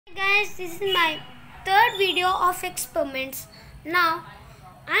Guys, this is my third video of experiments. Now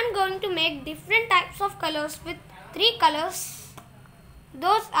I'm going to make different types of colors with three colors.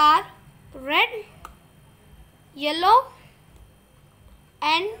 Those are red, yellow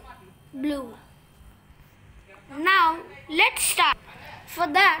and blue. Now let's start. For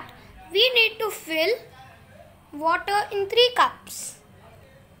that we need to fill water in 3 cups.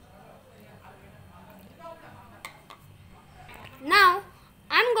 Now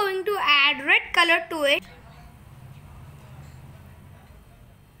I'm going to add red color to it.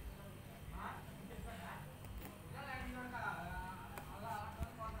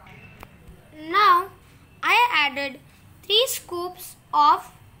 Now I added 3 scoops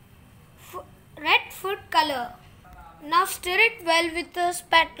of red food color. Now stir it well with a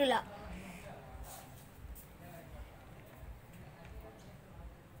spatula.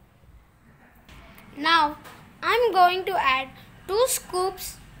 Now I'm going to add 2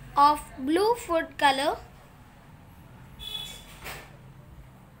 scoops of blue food color.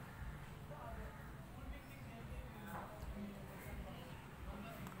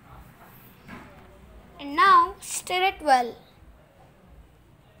 And now stir it well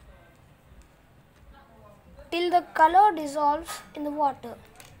till the color dissolves in the water.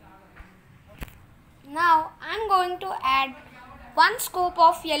 Now I'm going to add 1 scoop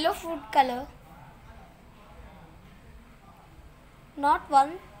of yellow food color. Not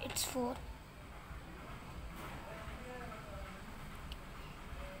 1, it's 4.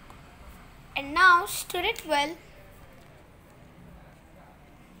 And now stir it well.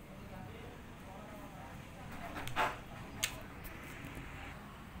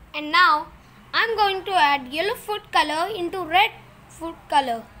 And now I'm going to add yellow food color into red food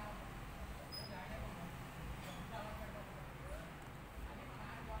color.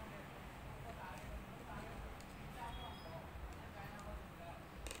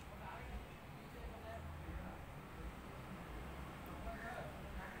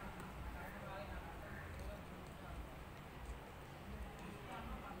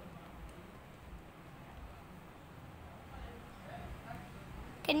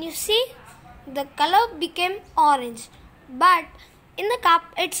 Can you see? The color became orange, but in the cup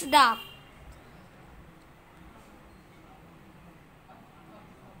it's dark.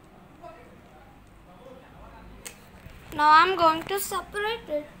 Now I'm going to separate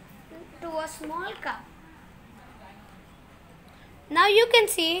it to a small cup. Now you can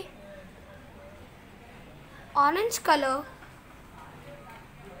see orange color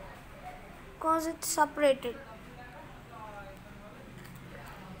because it's separated.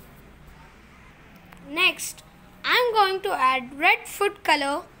 Next, I'm going to add red food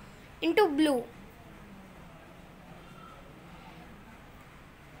color into blue.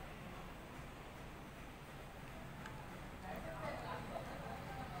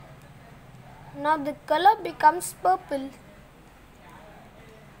 Now the color becomes purple.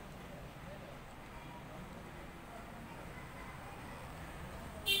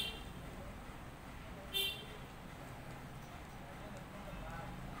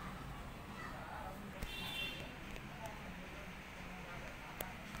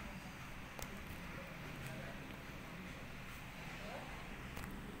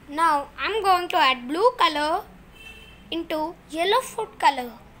 Now I'm going to add blue color into yellow food color.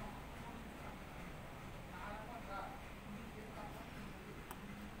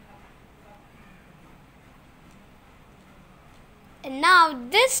 And now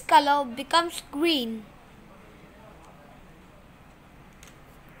this color becomes green.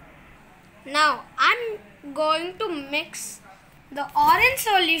 Now I'm going to mix the orange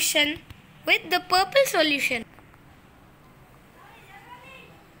solution with the purple solution.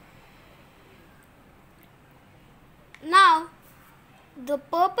 Now the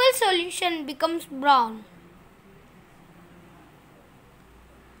purple solution becomes brown.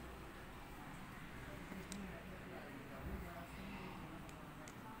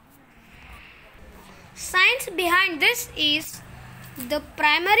 Science behind this is the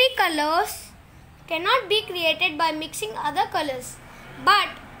primary colors cannot be created by mixing other colors, but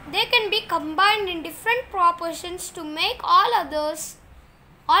they can be combined in different proportions to make all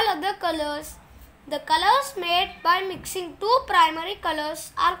other colors. The colors made by mixing 2 primary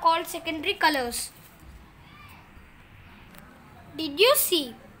colors are called secondary colors. Did you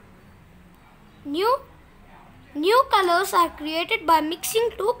see? New colors are created by mixing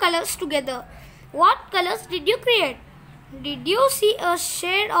 2 colors together. What colors did you create? Did you see a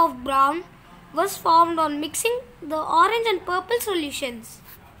shade of brown was formed on mixing the orange and purple solutions?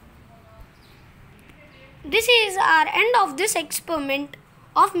 This is our end of this experiment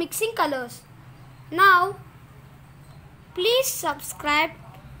of mixing colors. Now, please subscribe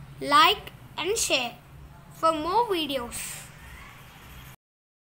like and share for more videos.